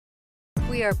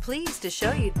We are pleased to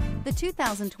show you the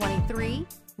 2023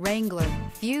 Wrangler.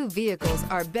 Few vehicles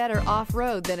are better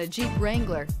off-road than a Jeep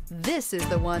Wrangler. This is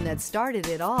the one that started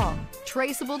it all.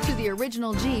 Traceable to the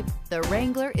original Jeep, the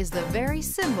Wrangler is the very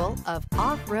symbol of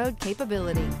off-road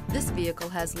capability. This vehicle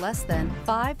has less than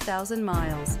 5,000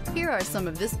 miles. Here are some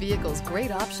of this vehicle's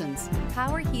great options: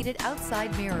 power heated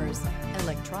outside mirrors,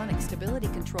 electronic stability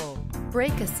control,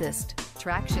 brake assist,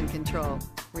 traction control,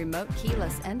 remote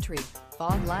keyless entry,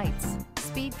 fog lights,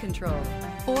 speed control,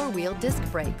 four-wheel disc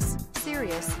brakes,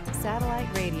 Sirius Satellite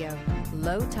Radio,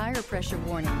 low tire pressure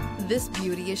warning. This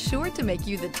beauty is sure to make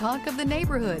you the talk of the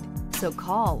neighborhood. So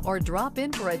call or drop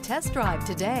in for a test drive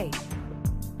today.